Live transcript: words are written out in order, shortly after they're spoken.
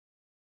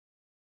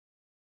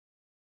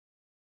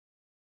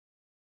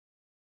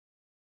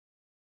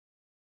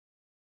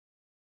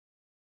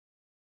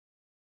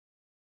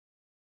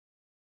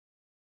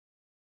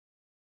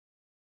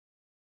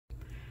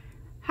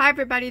Hi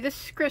everybody,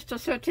 this is Crystal.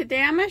 So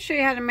today I'm going to show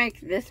you how to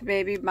make this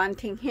baby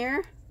bunting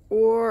here,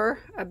 or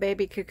a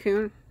baby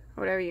cocoon,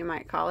 whatever you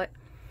might call it.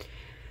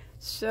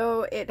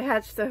 So it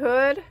has the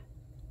hood,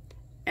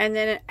 and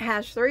then it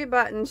has 3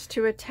 buttons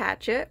to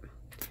attach it.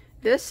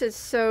 This is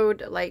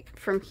sewed like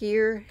from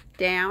here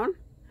down,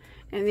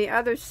 and the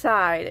other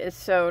side is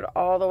sewed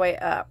all the way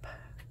up.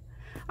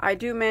 I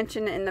do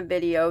mention in the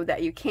video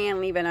that you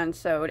can leave it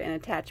unsewed and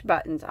attach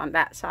buttons on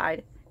that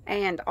side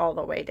and all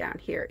the way down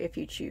here if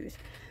you choose.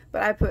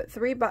 But I put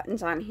 3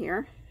 buttons on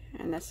here,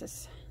 and this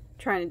is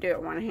trying to do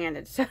it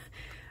one-handed, so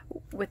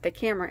with the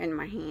camera in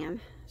my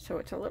hand, so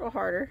it's a little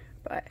harder,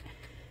 but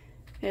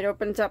it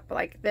opens up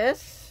like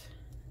this,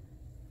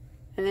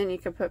 and then you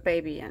can put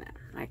baby in it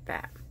like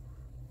that.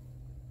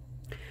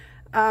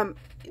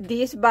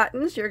 These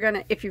buttons, you're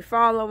gonna, if you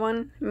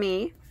follow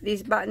me,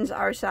 these buttons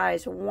are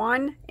size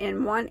 1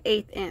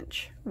 1/8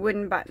 inch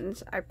wooden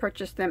buttons. I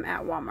purchased them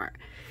at Walmart.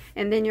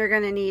 And then you're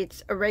gonna need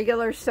a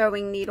regular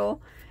sewing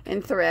needle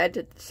and thread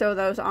to sew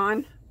those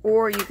on,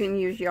 or you can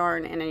use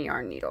yarn and a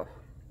yarn needle.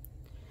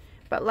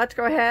 But let's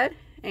go ahead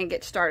and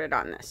get started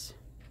on this.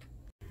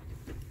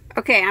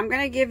 Okay, I'm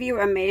gonna give you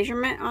a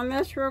measurement on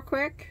this real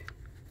quick.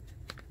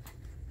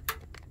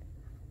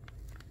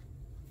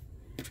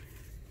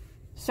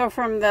 So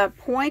from the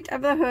point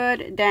of the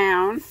hood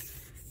down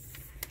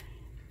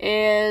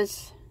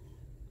is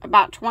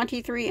about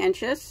 23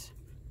 inches.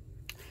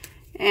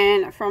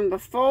 And from the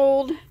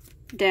fold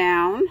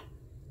down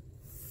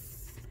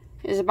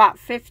is about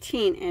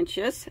 15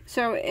 inches.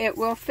 So it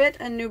will fit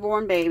a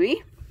newborn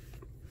baby.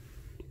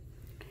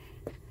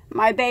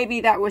 My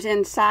baby that was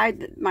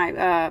inside,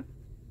 my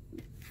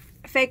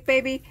fake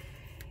baby,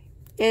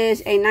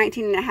 is a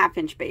 19.5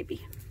 inch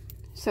baby.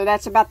 So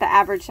that's about the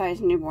average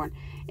size newborn.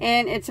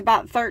 And it's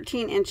about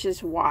 13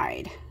 inches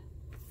wide.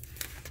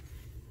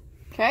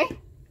 Okay.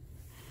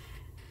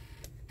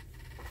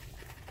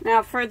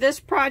 Now for this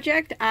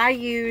project, I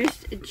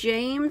used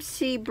James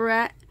C.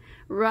 Brett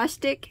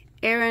Rustic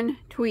Aran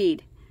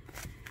Tweed.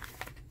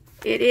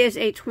 It is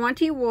a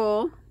 20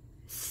 wool,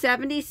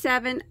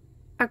 77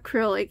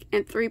 acrylic,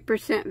 and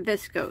 3%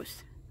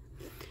 viscose.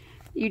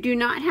 You do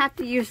not have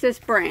to use this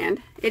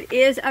brand. It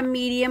is a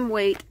medium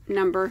weight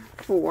number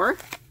 4.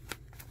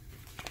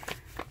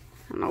 I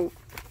don't know.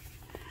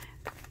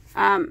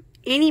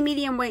 Any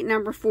medium weight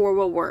number 4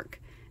 will work.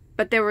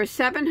 But there were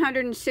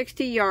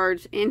 760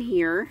 yards in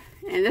here,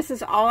 and this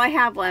is all I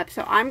have left.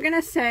 So I'm going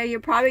to say you're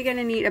probably going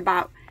to need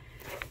about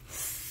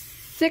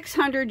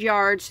 600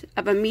 yards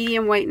of a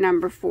medium weight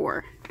number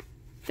 4.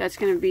 That's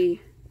going to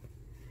be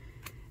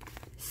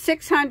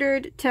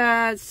 600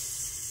 to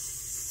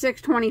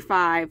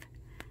 625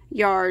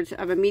 yards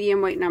of a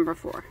medium weight number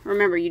 4.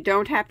 Remember, you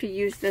don't have to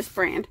use this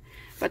brand,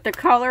 but the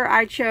color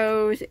I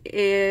chose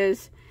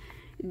is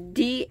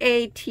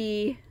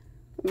DAT1,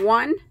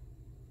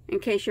 in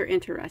case you're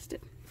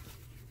interested.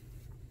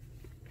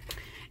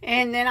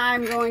 And then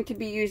I'm going to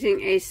be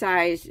using a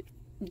size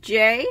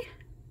J,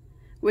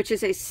 which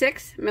is a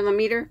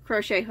 6mm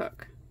crochet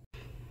hook.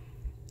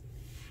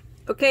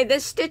 Okay,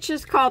 this stitch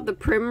is called the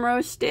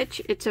primrose stitch.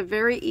 It's a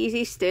very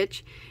easy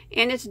stitch,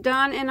 and it's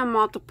done in a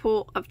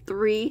multiple of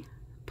 3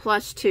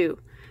 plus 2,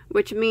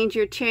 which means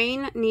your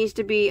chain needs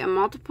to be a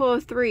multiple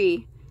of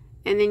 3,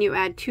 and then you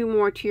add 2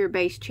 more to your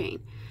base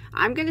chain.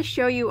 I'm going to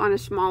show you on a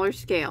smaller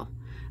scale,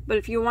 but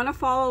if you want to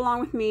follow along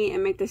with me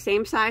and make the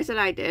same size that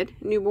I did,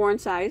 newborn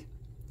size,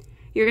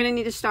 you're going to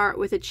need to start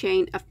with a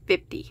chain of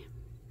 50.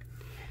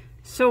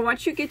 So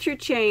once you get your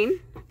chain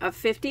of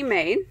 50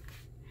 made,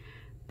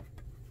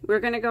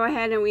 we're going to go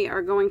ahead and we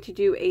are going to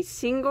do a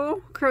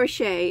single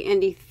crochet in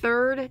the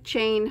 3rd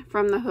chain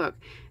from the hook.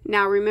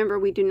 Now remember,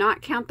 we do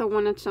not count the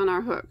one that's on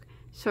our hook.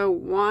 So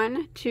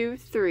 1, 2,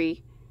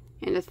 3,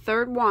 and the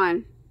 3rd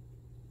one,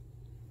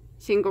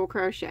 single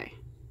crochet.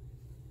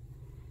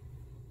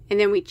 And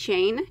then we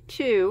chain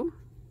 2,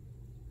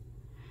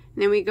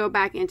 and then we go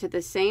back into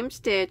the same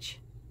stitch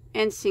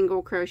and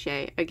single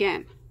crochet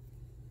again.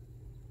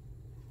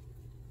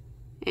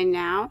 And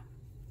now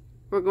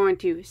we're going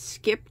to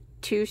skip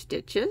 2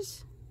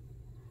 stitches,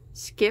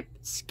 skip,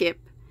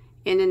 skip,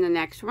 and in the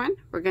next one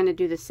we're going to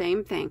do the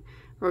same thing.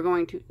 We're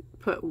going to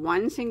put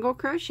 1 single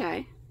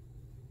crochet,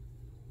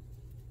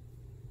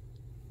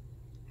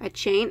 a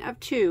chain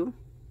of 2,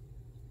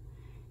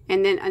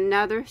 and then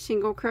another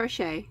single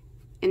crochet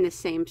in the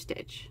same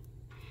stitch.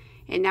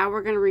 And now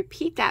we're going to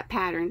repeat that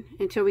pattern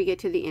until we get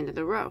to the end of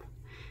the row.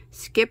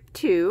 Skip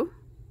 2,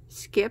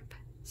 skip,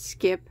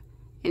 skip,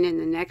 and in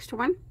the next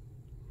one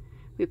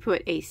we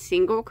put a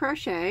single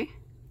crochet,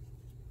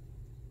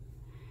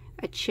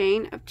 a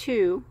chain of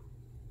 2,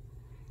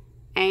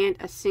 and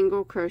a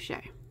single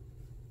crochet,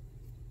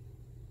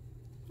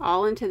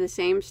 all into the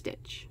same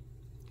stitch.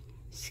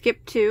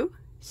 Skip 2,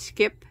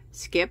 skip,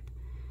 skip,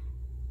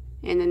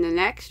 and then the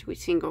next we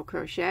single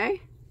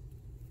crochet,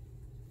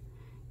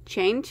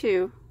 chain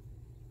 2,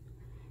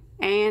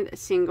 and a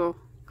single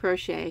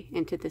crochet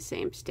into the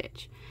same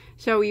stitch.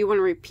 So you want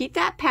to repeat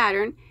that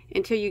pattern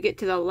until you get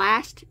to the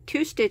last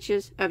 2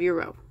 stitches of your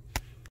row.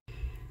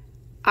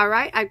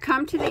 Alright, I've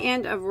come to the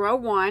end of row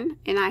 1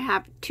 and I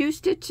have 2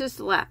 stitches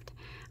left.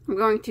 I'm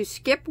going to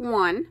skip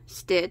 1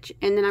 stitch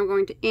and then I'm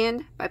going to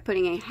end by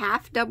putting a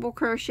half double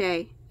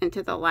crochet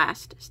into the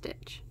last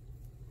stitch.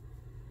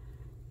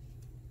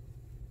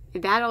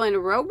 That'll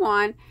end row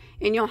 1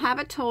 and you'll have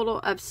a total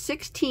of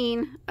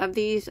 16 of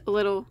these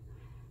little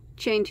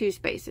chain 2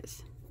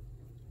 spaces.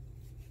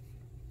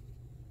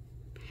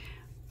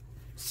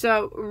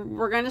 So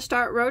we're going to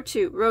start row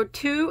 2. Row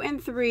 2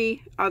 and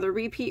 3 are the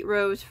repeat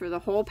rows for the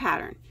whole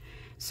pattern.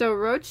 So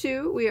row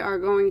 2, we are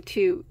going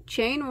to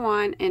chain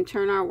 1 and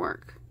turn our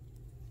work.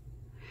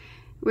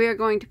 We are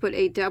going to put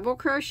a double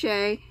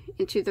crochet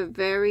into the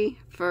very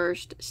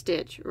first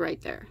stitch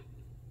right there.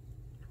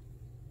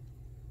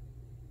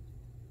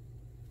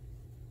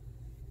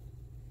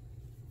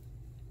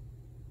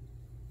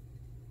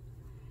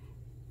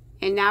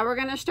 And now we're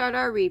going to start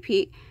our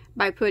repeat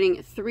by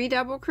putting 3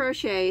 double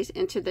crochets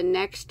into the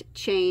next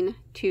chain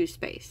 2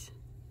 space.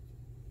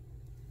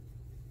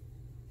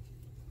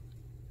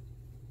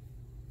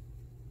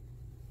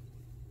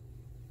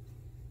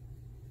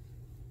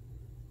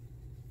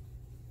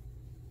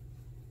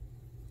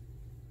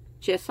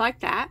 Just like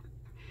that.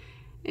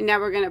 And now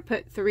we're going to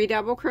put 3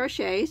 double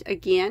crochets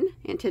again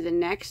into the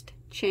next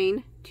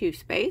chain 2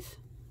 space.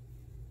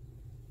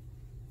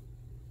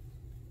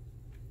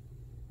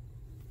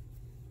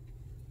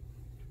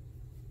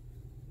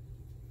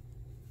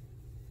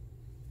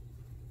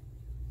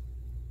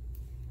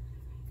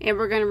 And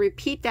we're going to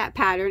repeat that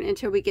pattern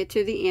until we get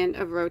to the end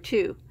of row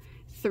 2.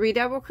 3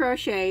 double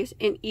crochets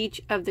in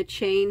each of the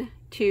chain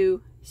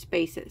 2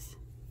 spaces.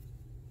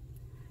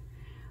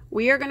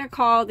 We are going to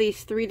call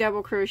these 3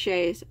 double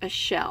crochets a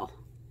shell.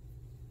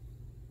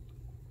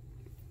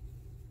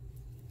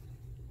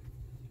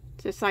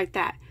 Just like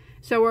that.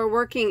 So we're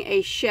working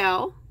a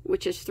shell,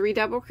 which is 3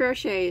 double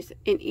crochets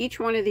in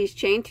each one of these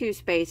chain 2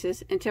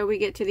 spaces until we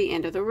get to the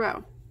end of the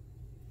row.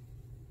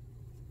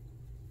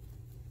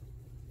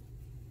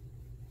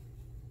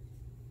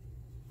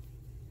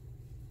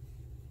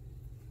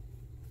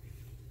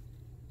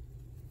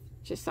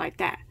 Just like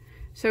that.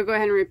 So go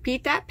ahead and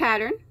repeat that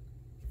pattern.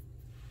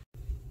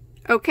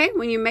 Okay,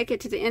 when you make it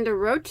to the end of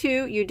row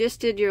 2, you just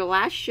did your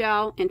last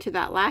shell into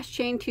that last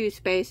chain 2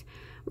 space.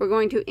 We're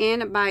going to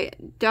end by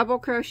double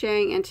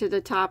crocheting into the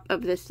top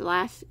of this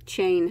last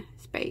chain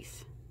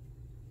space.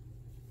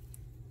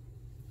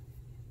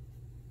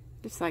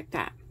 Just like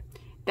that.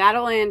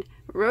 That'll end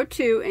row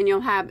 2 and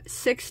you'll have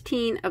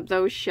 16 of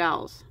those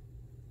shells.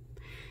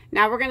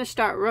 Now we're going to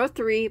start row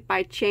 3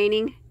 by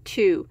chaining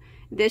 2.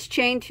 This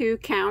chain 2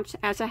 counts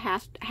as a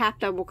half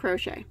double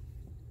crochet.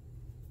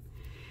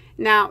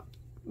 Now,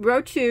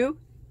 row 2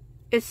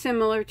 is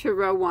similar to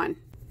row 1.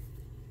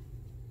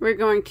 We're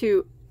going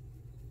to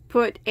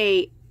put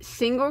a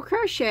single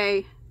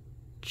crochet,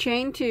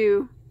 chain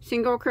 2,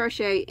 single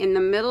crochet in the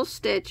middle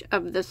stitch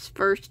of this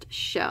first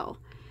shell.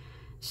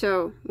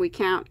 So we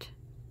count,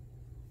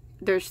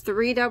 there's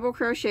 3 double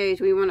crochets.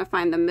 We want to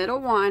find the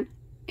middle one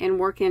and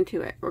work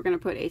into it. We're going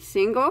to put a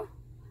single,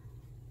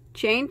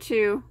 chain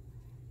 2,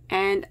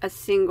 and a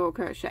single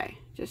crochet,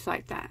 just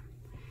like that.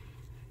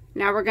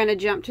 Now we're going to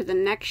jump to the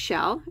next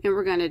shell and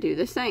we're going to do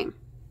the same.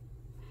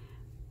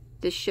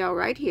 This shell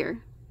right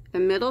here, the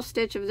middle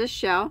stitch of this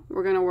shell,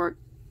 we're going to work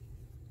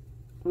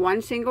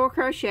 1 single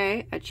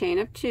crochet, a chain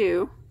of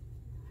 2,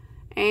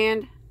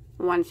 and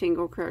 1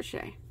 single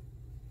crochet.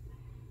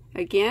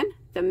 Again,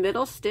 the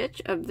middle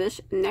stitch of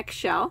this next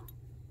shell,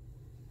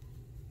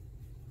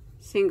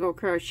 single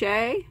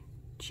crochet,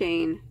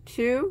 chain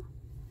 2,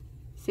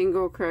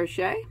 single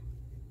crochet,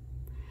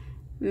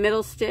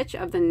 middle stitch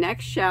of the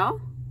next shell,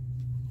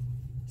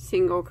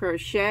 single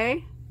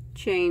crochet,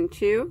 chain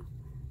 2,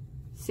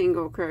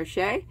 single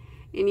crochet,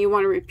 and you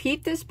want to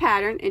repeat this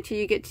pattern until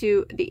you get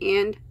to the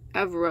end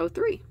of row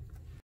 3.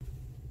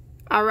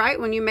 Alright,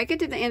 when you make it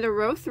to the end of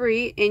row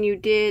 3 and you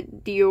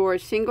did your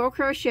single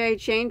crochet,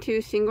 chain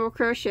 2, single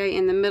crochet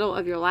in the middle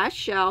of your last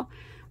shell,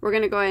 we're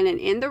going to go ahead and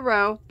end the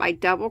row by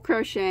double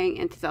crocheting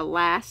into the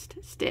last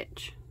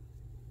stitch.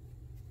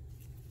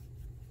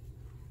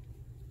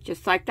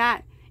 Just like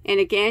that. And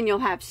again, you'll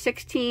have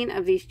 16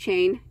 of these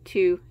chain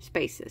 2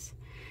 spaces.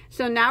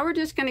 So now we're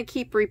just going to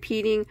keep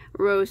repeating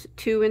rows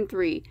 2 and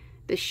 3.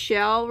 The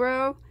shell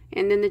row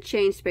and then the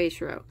chain space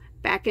row.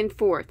 Back and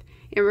forth.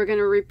 And we're going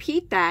to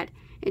repeat that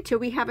until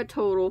we have a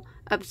total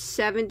of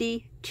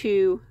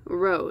 72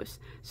 rows.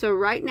 So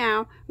right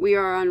now we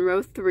are on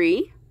row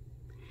 3.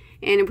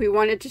 And if we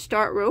wanted to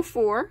start row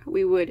 4,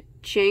 we would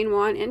chain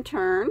 1 and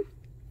turn.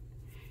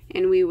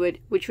 And we would,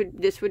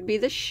 this would be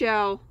the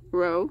shell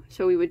row,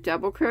 so we would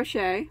double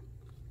crochet,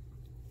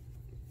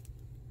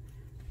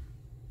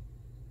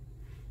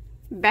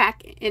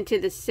 back into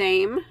the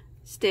same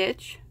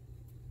stitch,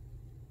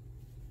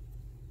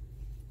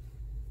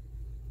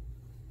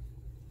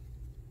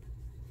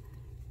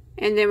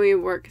 and then we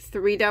work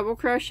 3 double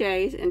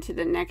crochets into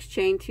the next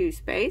chain 2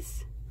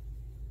 space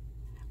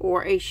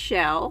or a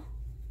shell,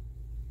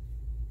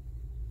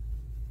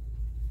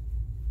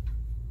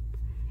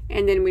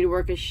 and then we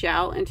work a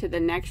shell into the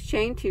next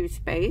chain 2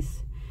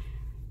 space.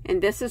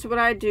 and this is what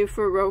I do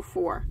for row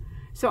 4.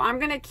 So I'm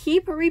going to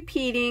keep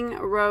repeating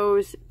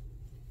rows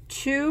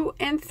 2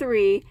 and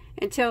 3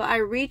 until I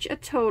reach a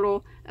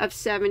total of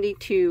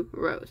 72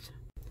 rows.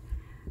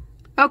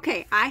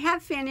 Okay, I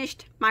have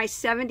finished my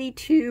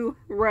 72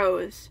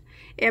 rows,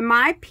 and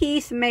my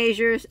piece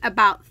measures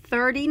about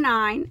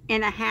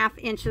 39.5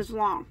 inches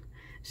long.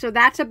 So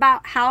that's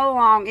about how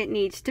long it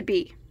needs to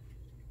be.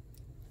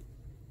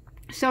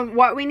 So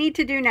what we need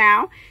to do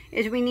now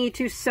is we need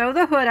to sew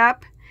the hood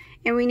up,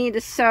 and we need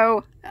to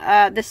sew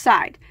the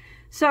side.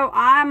 So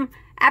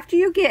after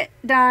you get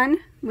done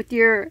with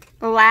your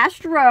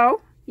last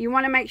row, you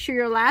want to make sure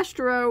your last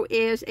row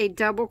is a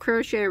double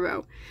crochet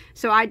row.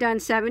 So I done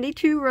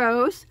 72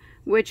 rows,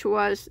 which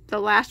was the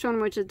last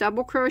one, which is a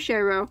double crochet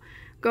row.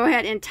 Go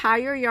ahead and tie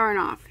your yarn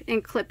off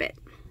and clip it.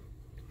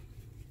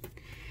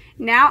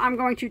 Now I'm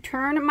going to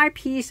turn my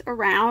piece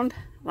around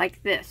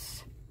like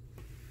this.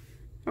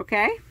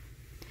 Okay?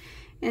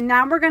 And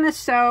now we're going to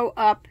sew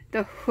up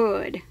the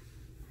hood.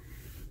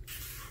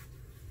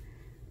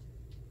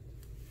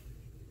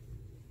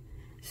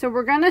 So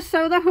we're going to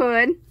sew the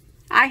hood.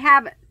 I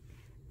have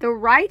the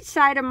right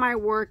side of my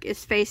work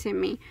is facing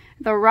me.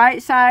 The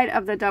right side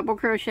of the double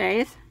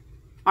crochets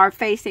are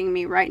facing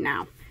me right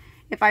now.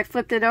 If I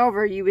flipped it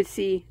over, you would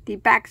see the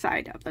back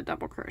side of the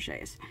double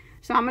crochets.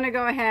 So I'm going to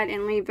go ahead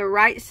and leave the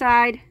right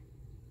side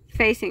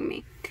facing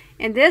me.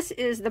 And this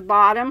is the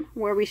bottom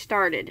where we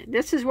started.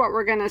 This is what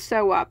we're going to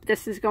sew up.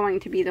 This is going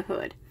to be the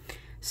hood.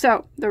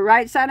 So the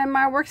right side of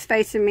my work's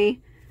facing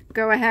me.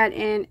 Go ahead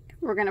and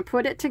we're going to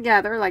put it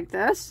together like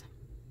this.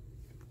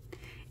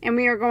 And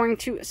we are going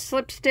to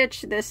slip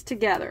stitch this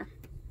together.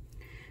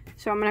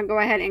 So I'm going to go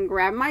ahead and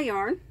grab my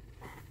yarn.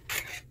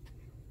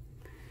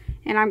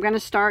 And I'm going to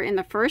start in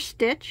the first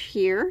stitch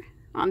here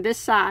on this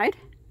side.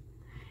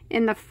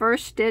 In the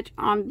first stitch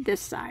on this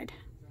side.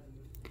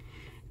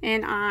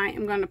 And I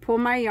am going to pull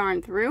my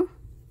yarn through.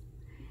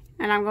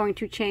 And I'm going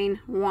to chain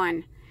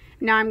 1.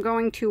 Now I'm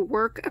going to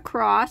work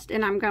across,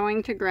 and I'm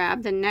going to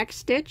grab the next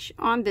stitch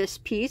on this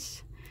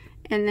piece.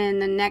 And then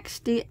the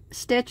next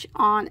stitch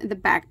on the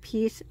back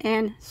piece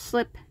and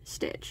slip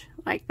stitch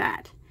like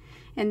that.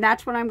 And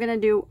that's what I'm going to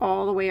do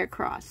all the way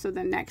across. So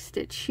the next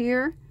stitch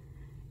here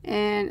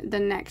and the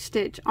next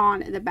stitch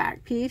on the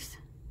back piece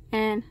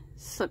and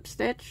slip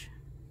stitch.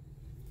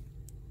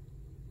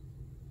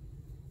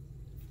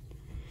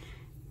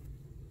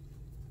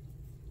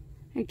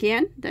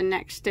 Again, the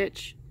next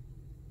stitch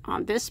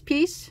on this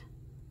piece,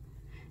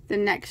 the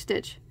next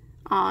stitch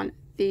on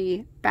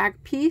the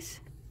back piece,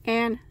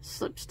 and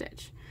slip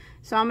stitch.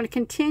 So I'm going to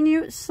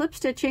continue slip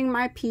stitching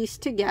my piece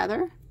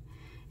together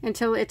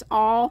until it's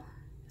all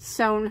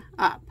sewn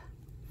up.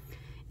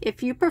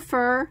 If you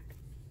prefer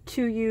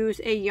to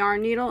use a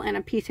yarn needle and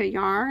a piece of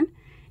yarn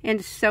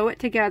and sew it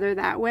together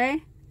that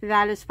way,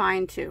 that is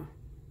fine too.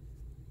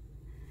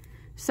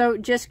 So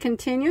just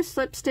continue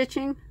slip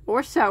stitching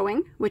or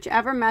sewing,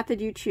 whichever method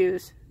you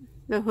choose,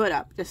 the hood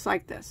up, just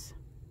like this.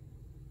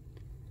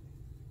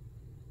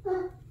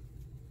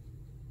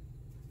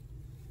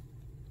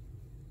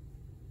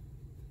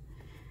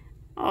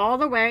 All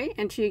the way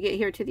until you get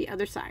here to the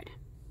other side.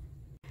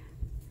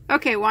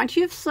 Okay, once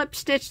you've slip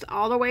stitched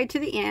all the way to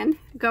the end,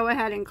 go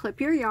ahead and clip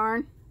your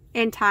yarn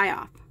and tie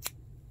off.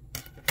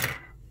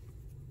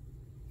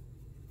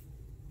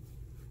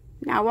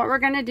 Now what we're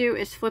going to do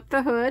is flip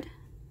the hood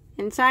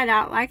inside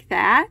out like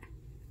that.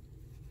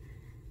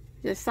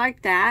 Just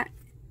like that.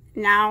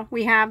 Now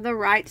we have the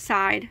right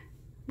side.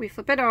 We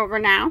flip it over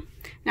now.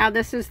 Now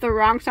this is the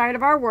wrong side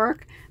of our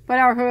work, but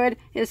our hood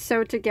is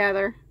sewed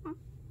together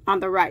on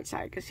the right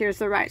side, because here's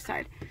the right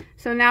side.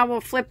 So now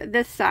we'll flip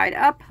this side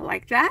up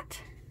like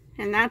that,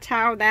 and that's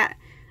how that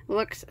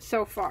looks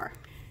so far.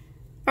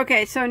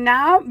 Okay, so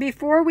now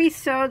before we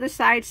sew the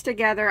sides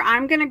together,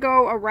 I'm going to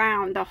go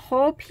around the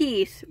whole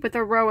piece with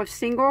a row of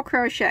single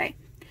crochet.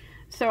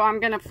 So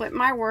I'm going to flip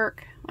my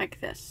work like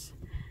this.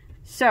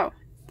 So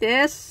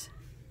this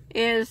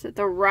is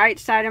the right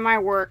side of my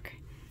work.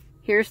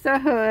 Here's the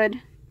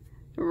hood.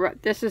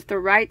 This is the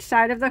right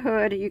side of the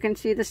hood. You can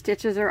see the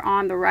stitches are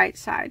on the right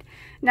side.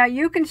 Now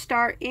you can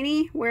start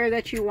anywhere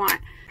that you want.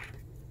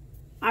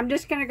 I'm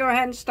just going to go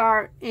ahead and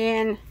start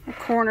in a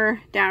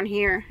corner down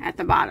here at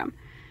the bottom,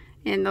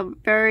 in the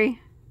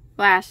very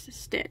last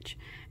stitch.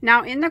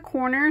 Now in the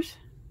corners,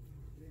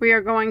 we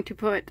are going to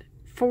put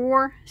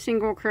 4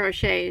 single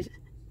crochets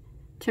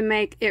to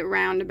make it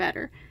round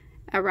better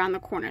around the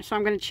corner. So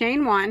I'm going to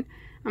chain 1.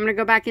 I'm going to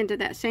go back into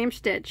that same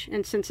stitch,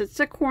 and since it's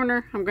a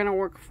corner, I'm going to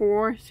work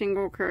 4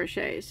 single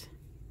crochets.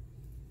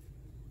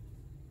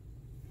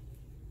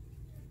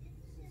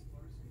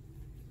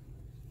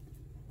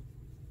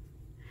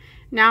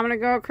 Now I'm going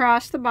to go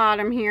across the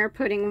bottom here,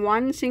 putting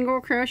 1 single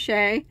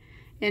crochet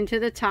into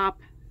the top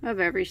of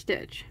every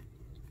stitch.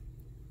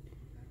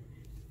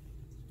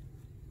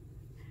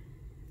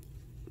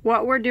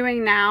 What we're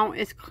doing now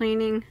is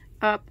cleaning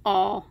up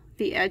all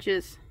the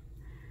edges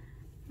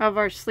of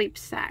our sleep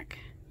sack,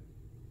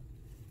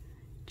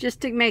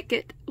 just to make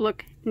it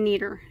look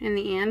neater in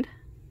the end.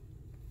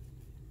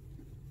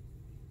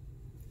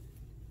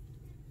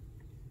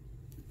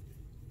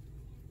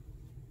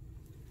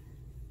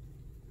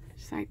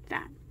 just like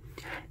that.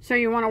 So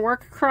you want to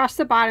work across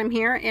the bottom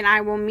here, and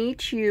I will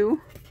meet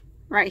you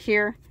right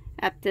here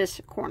at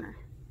this corner.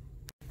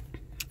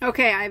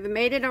 Okay, I've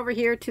made it over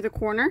here to the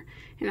corner,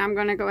 and I'm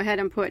going to go ahead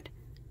and put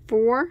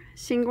 4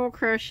 single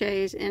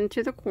crochets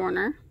into the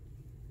corner.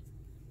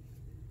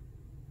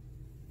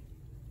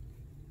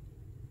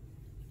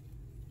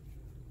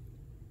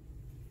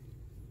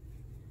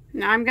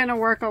 Now I'm going to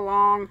work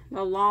along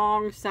the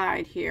long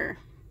side here.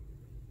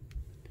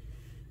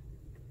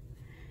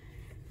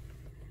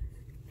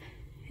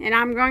 And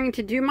I'm going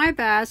to do my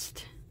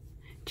best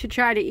to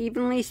try to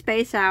evenly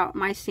space out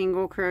my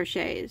single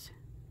crochets.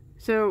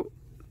 So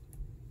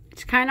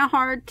it's kind of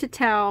hard to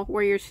tell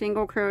where your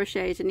single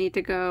crochets need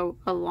to go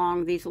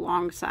along these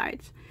long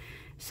sides.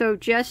 So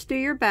just do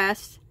your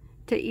best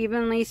to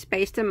evenly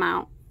space them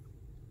out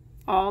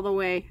all the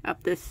way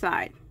up this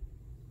side.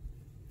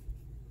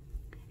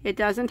 It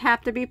doesn't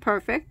have to be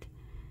perfect.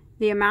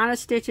 The amount of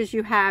stitches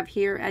you have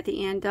here at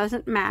the end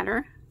doesn't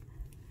matter,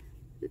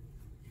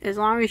 as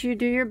long as you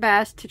do your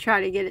best to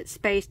try to get it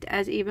spaced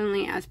as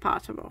evenly as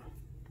possible.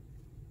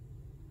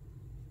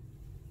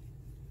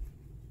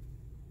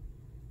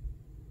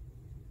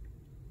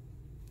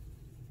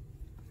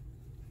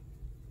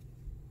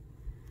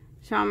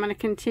 So I'm going to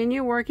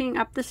continue working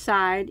up the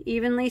side,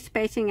 evenly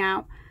spacing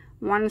out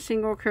 1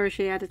 single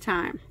crochet at a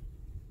time.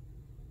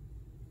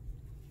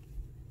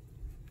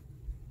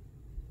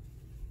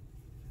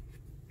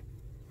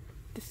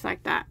 Just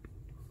like that.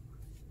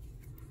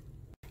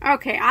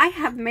 Okay, I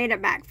have made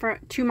it back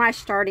to my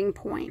starting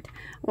point.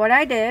 What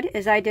I did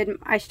is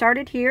I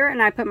started here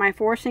and I put my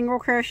 4 single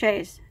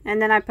crochets,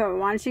 and then I put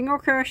 1 single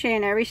crochet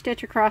in every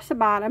stitch across the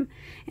bottom,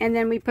 and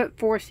then we put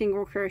 4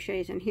 single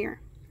crochets in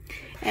here.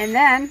 And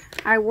then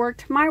I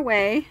worked my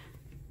way,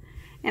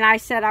 and I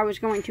said I was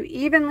going to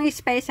evenly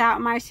space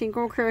out my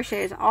single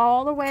crochets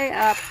all the way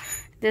up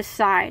this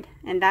side,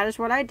 and that is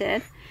what I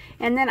did.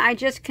 And then I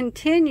just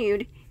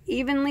continued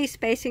evenly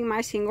spacing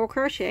my single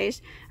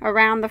crochets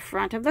around the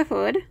front of the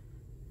hood,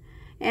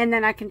 and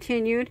then I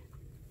continued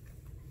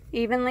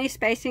evenly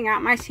spacing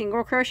out my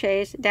single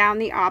crochets down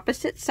the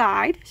opposite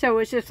side. So it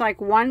was just like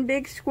one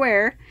big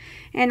square,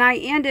 and I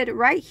ended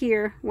right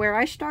here where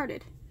I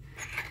started.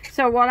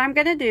 So what I'm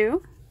going to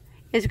do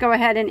is go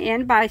ahead and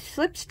end by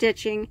slip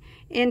stitching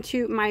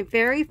into my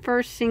very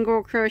first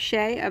single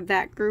crochet of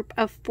that group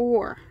of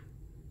 4,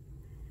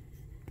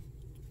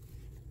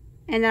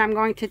 and then I'm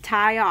going to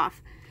tie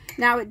off.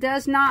 Now it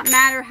does not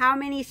matter how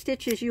many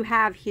stitches you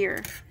have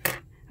here,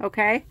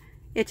 okay?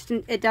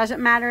 It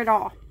doesn't matter at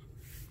all.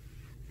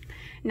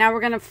 Now we're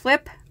going to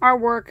flip our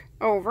work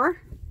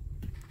over,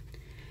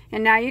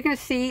 and now you can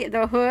see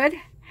the hood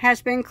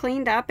has been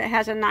cleaned up. It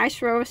has a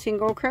nice row of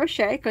single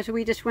crochet because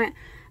we just went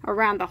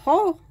around the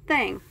whole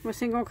thing with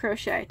single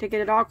crochet to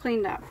get it all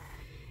cleaned up.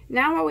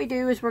 Now what we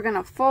do is we're going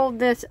to fold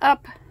this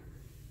up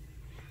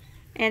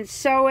and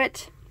sew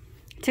it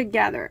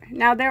together.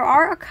 Now there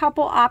are a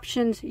couple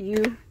options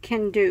you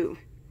can do,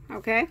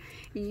 okay?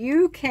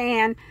 You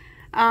can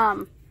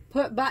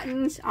put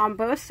buttons on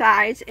both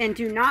sides and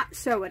do not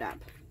sew it up.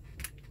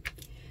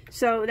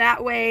 So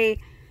that way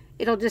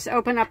it'll just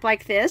open up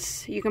like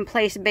this. You can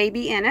place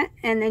baby in it,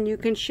 and then you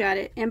can shut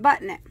it and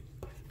button it.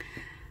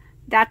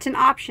 That's an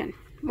option.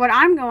 What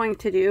I'm going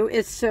to do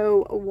is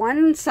sew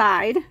one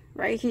side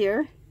right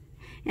here,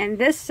 and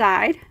this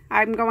side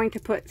I'm going to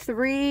put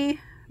 3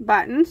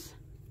 buttons,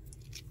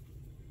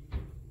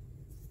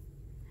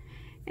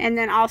 and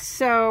then I'll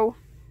sew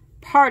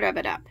part of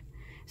it up.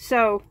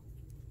 So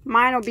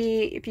mine will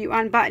be, if you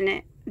unbutton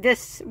it,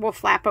 this will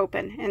flap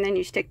open, and then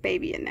you stick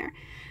baby in there.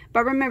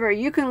 But remember,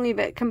 you can leave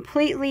it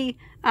completely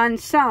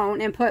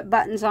unsewn and put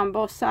buttons on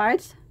both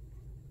sides,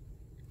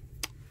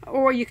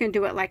 or you can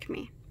do it like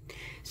me.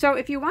 So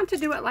if you want to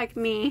do it like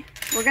me,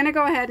 we're going to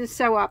go ahead and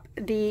sew up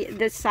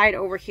this side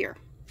over here.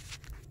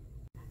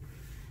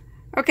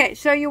 Okay,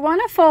 so you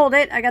want to fold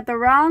it. I got the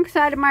wrong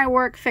side of my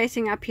work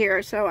facing up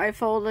here, so I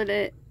folded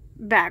it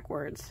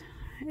backwards,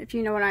 if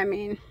you know what I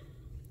mean.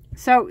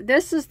 So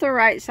this is the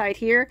right side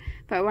here,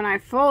 but when I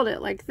fold it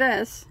like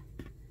this,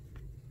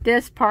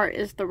 this part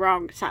is the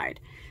wrong side.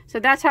 So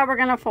that's how we're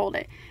going to fold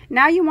it.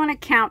 Now you want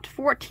to count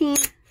 14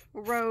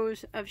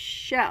 rows of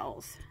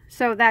shells.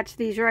 So that's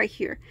these right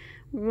here.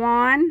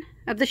 1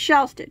 of the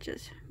shell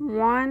stitches.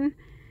 1,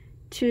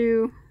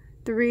 2,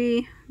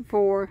 3,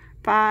 4,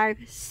 5,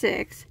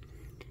 6,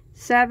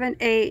 7,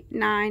 8,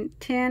 9,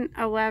 10,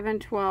 11,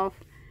 12,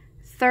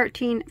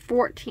 13,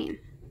 14.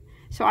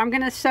 So I'm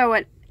going to sew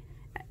it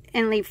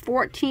and leave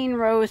 14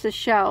 rows of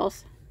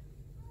shells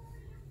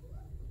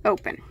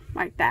open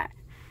like that.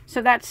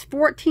 So that's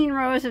 14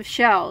 rows of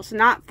shells,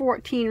 not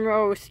 14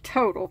 rows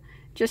total,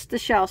 just the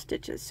shell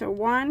stitches. So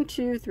 1,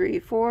 2, 3,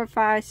 4,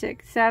 5,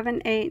 6,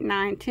 7, 8,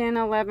 9, 10,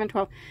 11,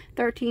 12,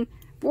 13,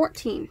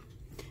 14.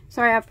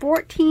 So I have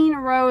 14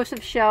 rows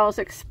of shells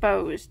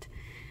exposed.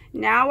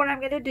 Now what I'm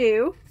going to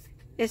do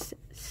is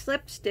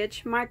slip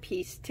stitch my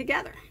piece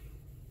together.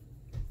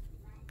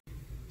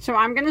 So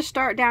I'm going to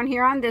start down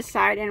here on this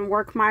side and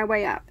work my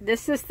way up.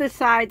 This is the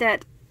side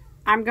that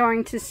I'm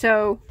going to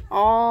sew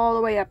all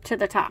the way up to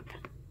the top.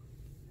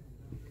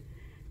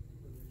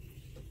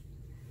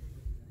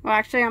 Well,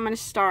 actually, I'm going to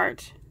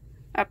start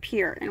up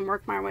here and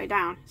work my way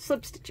down,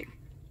 slip stitching.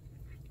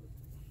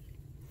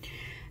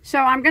 So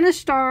I'm going to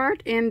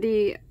start in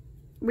the,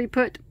 we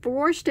put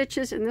 4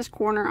 stitches in this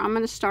corner. I'm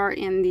going to start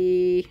in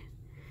the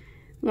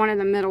one of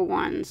the middle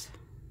ones.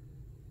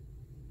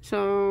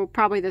 So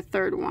probably the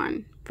 3rd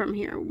one from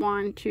here.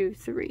 1, 2,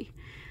 3.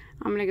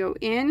 I'm going to go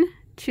in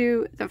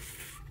to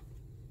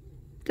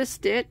the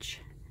stitch.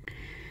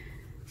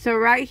 So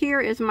right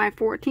here is my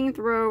 14th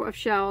row of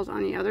shells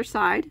on the other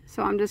side.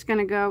 So I'm just going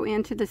to go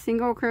into the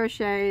single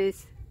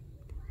crochets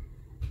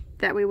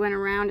that we went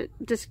around it,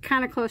 just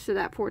kind of close to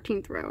that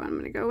 14th row. I'm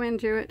going to go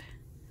into it.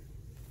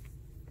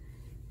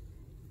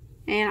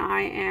 And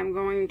I am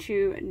going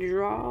to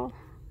draw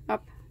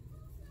up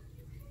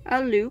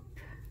a loop,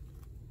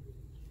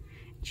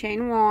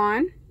 chain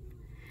 1,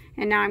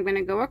 and now I'm going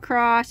to go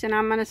across and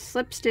I'm going to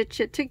slip stitch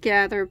it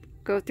together,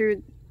 go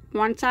through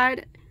one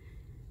side,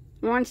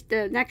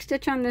 the next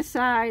stitch on this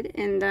side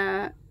and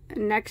the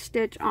next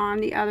stitch on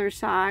the other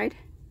side,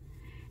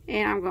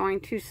 and I'm going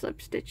to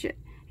slip stitch it.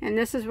 And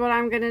this is what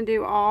I'm going to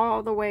do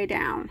all the way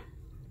down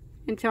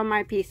until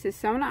my piece is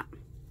sewn up.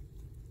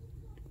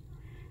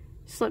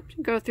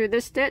 Go through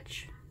this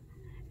stitch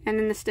and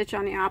then the stitch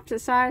on the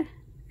opposite side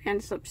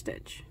and slip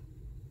stitch.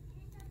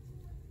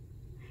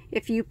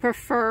 If you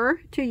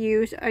prefer to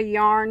use a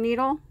yarn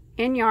needle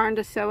in yarn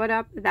to sew it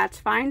up, that's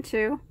fine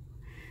too.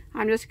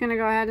 I'm just going to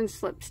go ahead and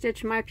slip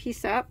stitch my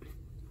piece up,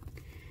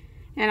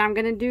 and I'm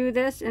going to do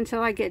this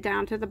until I get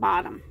down to the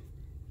bottom.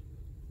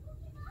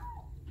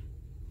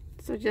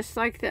 So just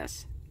like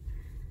this,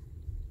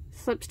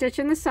 slip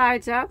stitching the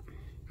sides up.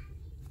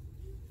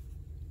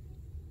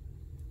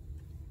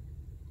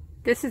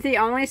 This is the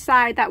only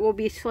side that will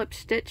be slip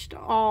stitched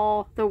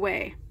all the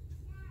way.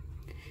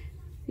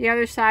 The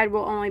other side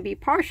will only be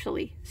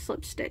partially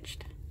slip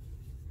stitched.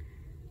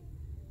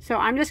 So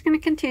I'm just going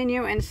to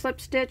continue and slip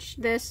stitch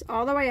this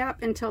all the way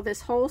up until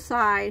this whole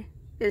side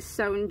is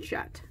sewn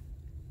shut.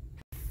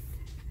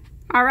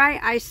 Alright,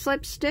 I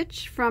slip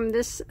stitch from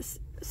this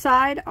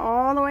side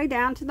all the way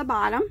down to the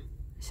bottom.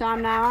 So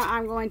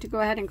I'm going to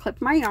go ahead and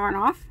clip my yarn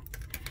off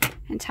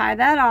and tie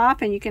that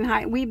off, and you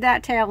can weave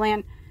that tail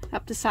in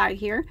up the side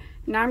here.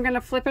 Now I'm going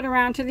to flip it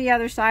around to the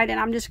other side, and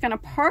I'm just going to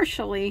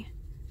partially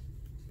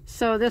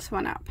sew this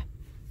one up.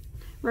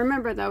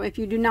 Remember though, if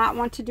you do not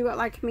want to do it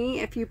like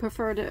me, if you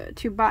prefer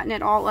to button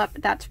it all up,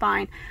 that's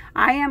fine.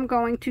 I am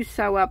going to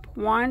sew up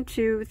 1,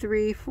 2,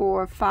 3,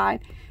 4, 5,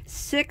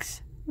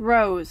 6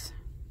 rows.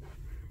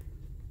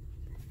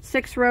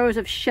 6 rows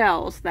of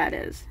shells, that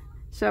is.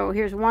 So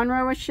here's 1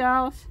 row of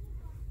shells.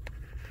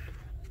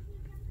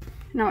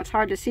 No, it's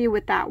hard to see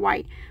with that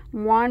white.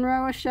 1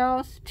 row of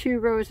shells, 2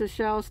 rows of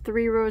shells,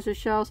 3 rows of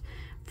shells,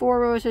 4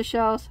 rows of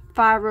shells,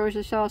 5 rows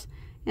of shells,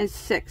 and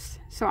 6.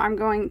 So I'm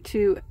going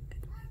to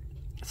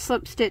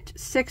slip stitch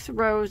 6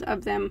 rows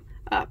of them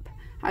up.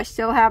 I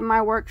still have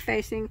my work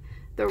facing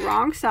the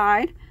wrong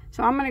side,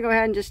 so I'm going to go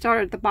ahead and just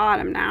start at the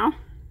bottom now,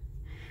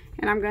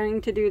 and I'm going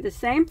to do the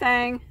same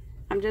thing.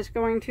 I'm just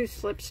going to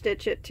slip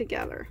stitch it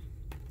together,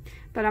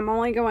 but I'm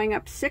only going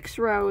up 6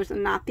 rows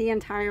and not the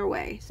entire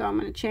way. So I'm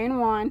going to chain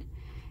 1,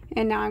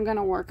 and now I'm going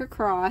to work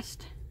across,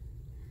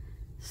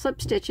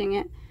 slip stitching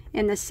it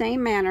in the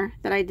same manner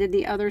that I did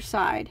the other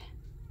side,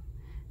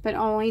 but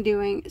only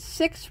doing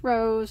 6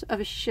 rows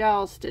of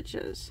shell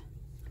stitches.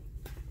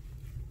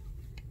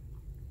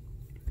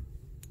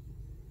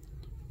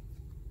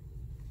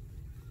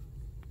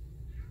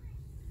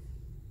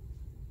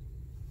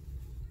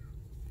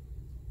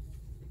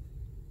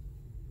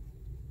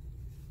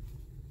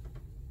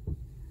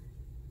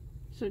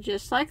 So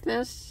just like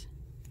this,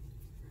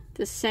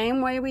 the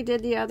same way we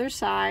did the other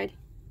side,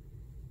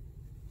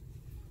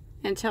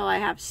 until I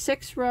have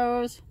 6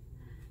 rows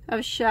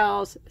of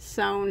shells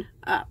sewn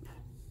up.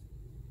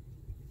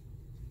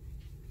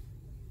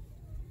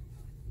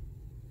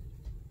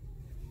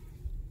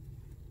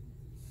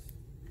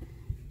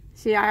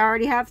 See, I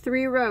already have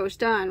 3 rows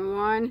done.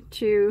 1,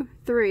 2,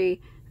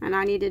 3, and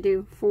I need to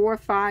do 4,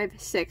 5,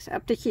 6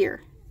 up to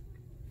here.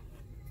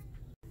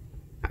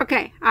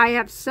 Okay, I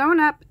have sewn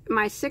up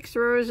my 6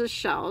 rows of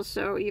shells.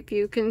 So if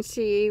you can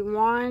see,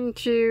 1,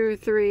 2,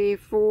 3,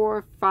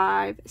 4,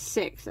 5,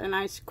 6, and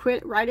I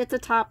quit right at the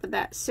top of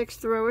that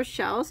 6th row of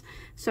shells.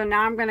 So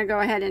now I'm going to go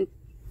ahead and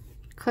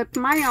clip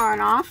my yarn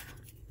off,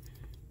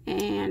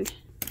 and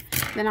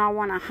then I'll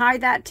want to hide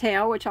that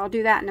tail, which I'll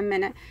do that in a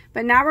minute.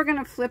 But now we're going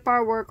to flip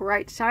our work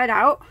right side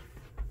out.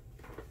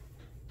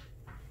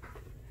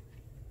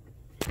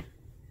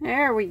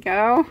 There we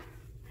go.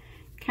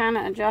 Kind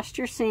of adjust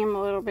your seam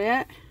a little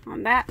bit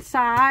on that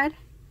side,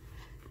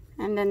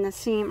 and then the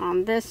seam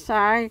on this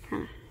side.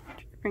 Kind of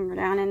put your finger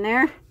down in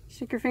there,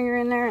 stick your finger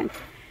in there, and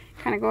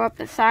kind of go up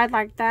the side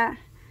like that.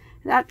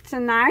 That's a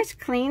nice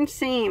clean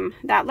seam.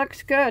 That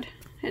looks good.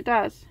 It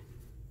does.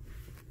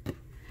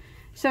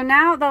 So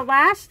now the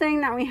last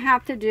thing that we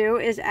have to do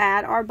is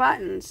add our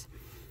buttons.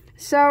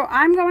 So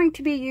I'm going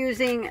to be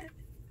using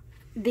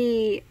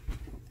these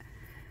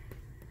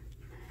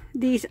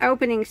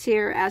openings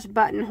here as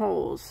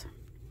buttonholes.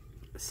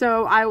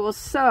 So I will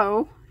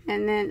sew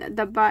and then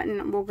the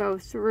button will go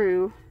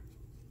through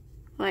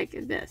like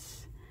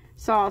this.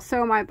 So I'll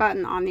sew my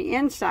button on the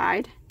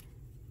inside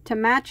to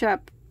match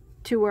up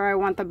to where I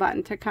want the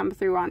button to come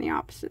through on the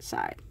opposite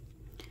side.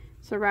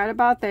 So right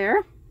about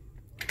there.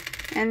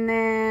 And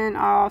then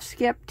I'll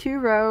skip 2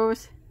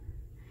 rows,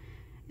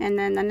 and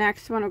then the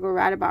next one will go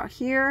right about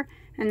here,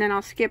 and then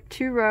I'll skip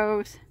 2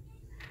 rows,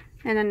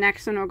 and the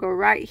next one will go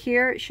right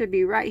here. It should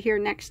be right here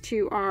next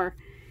to our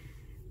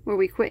where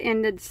we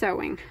ended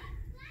sewing.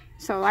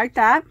 So like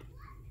that.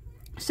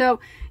 So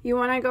you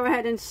want to go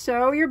ahead and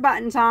sew your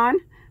buttons on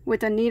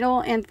with a needle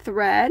and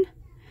thread.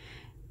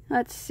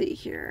 Let's see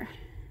here.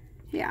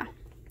 Yeah.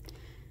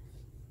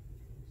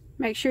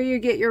 Make sure you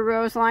get your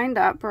rows lined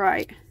up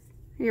right.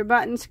 Your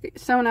buttons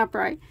sewn up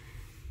right.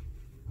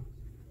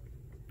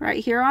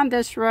 Right here on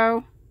this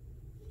row.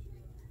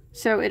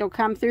 So it'll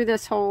come through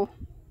this hole.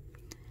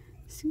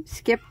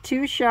 Skip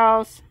 2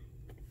 shells.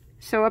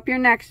 Sew up your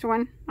next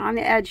one on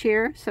the edge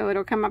here, so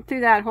it'll come up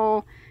through that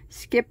hole.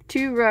 Skip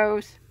 2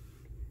 rows,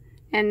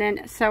 and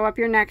then sew up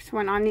your next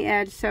one on the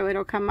edge, so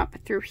it'll come up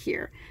through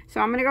here. So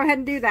I'm going to go ahead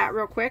and do that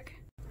real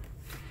quick.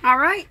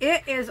 Alright,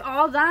 it is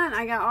all done.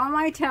 I got all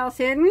my tails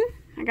hidden.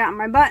 I got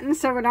my buttons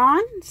sewed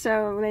on,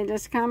 so they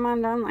just come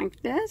undone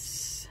like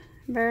this,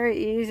 very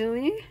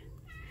easily,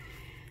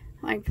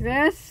 like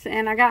this.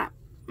 And I got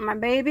my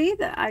baby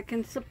that I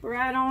can slip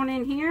right on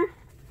in here.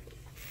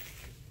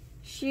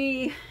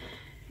 She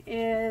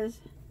is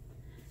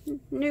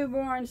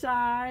newborn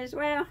size.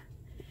 Well,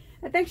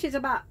 I think she's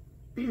about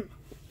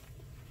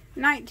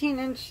 19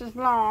 inches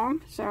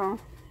long, so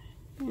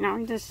you know,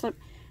 you just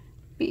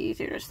be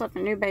easier to slip a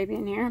new baby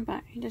in here,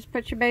 but you just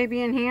put your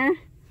baby in here.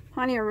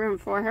 Plenty of room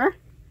for her.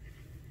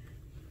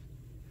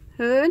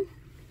 Hood.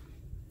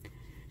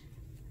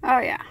 Oh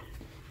yeah,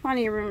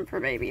 plenty of room for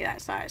a baby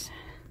that size.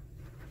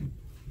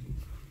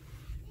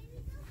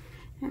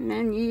 And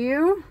then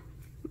you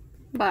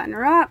button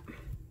her up.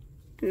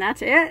 And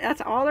that's it.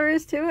 That's all there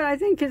is to it. I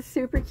think it's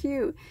super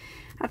cute.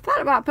 I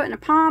thought about putting a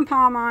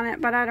pom-pom on it,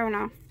 but I don't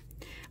know.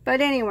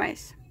 But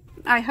anyways,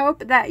 I hope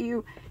that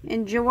you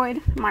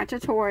enjoyed my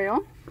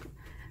tutorial.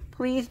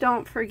 Please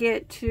don't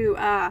forget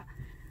to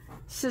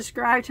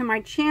subscribe to my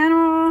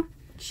channel.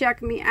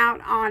 Check me out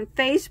on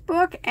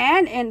Facebook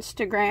and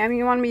Instagram.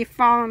 You want to be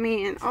following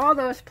me in all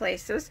those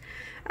places.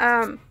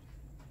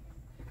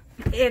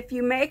 If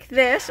you make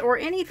this or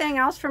anything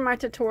else from my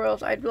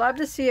tutorials, I'd love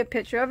to see a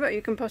picture of it.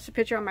 You can post a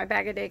picture on my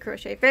Bagoday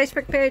Crochet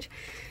Facebook page.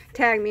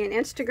 Tag me on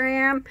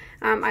Instagram.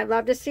 I'd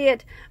love to see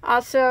it.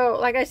 Also,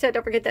 like I said,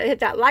 don't forget to hit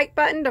that like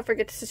button. Don't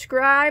forget to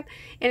subscribe.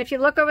 And if you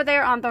look over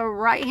there on the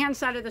right-hand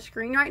side of the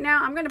screen right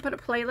now, I'm going to put a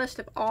playlist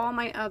of all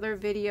my other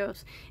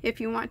videos.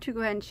 If you want to, go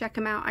ahead and check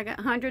them out. I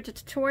got hundreds of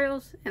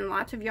tutorials and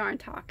lots of yarn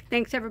talk.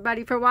 Thanks,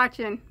 everybody, for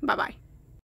watching. Bye-bye.